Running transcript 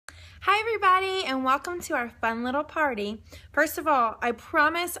Hi everybody, and welcome to our fun little party. First of all, I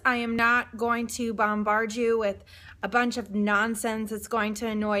promise I am not going to bombard you with a bunch of nonsense that's going to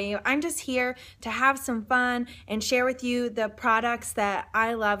annoy you. I'm just here to have some fun and share with you the products that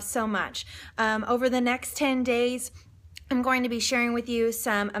I love so much. Over the next 10 days, I'm going to be sharing with you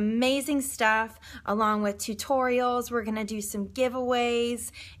some amazing stuff along with tutorials. We're going to do some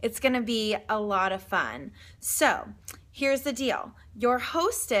giveaways. It's going to be a lot of fun. So here's the deal. Your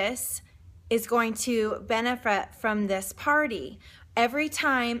hostess is going to benefit from this party. Every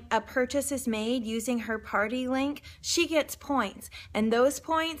time a purchase is made using her party link, she gets points, and those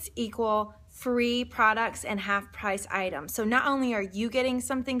points equal free products and half-price items. So not only are you getting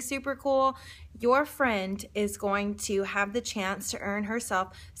something super cool, your friend is going to have the chance to earn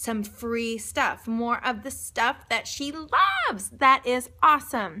herself some free stuff, more of the stuff that she loves. That is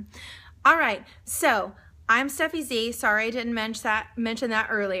awesome. All right, so I'm Steffi Z. Sorry I didn't mention that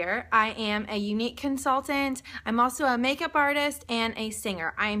earlier. I am a unique consultant. I'm also a makeup artist and a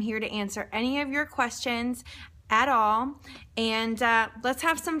singer. I am here to answer any of your questions at all. And let's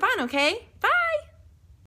have some fun, okay? Bye!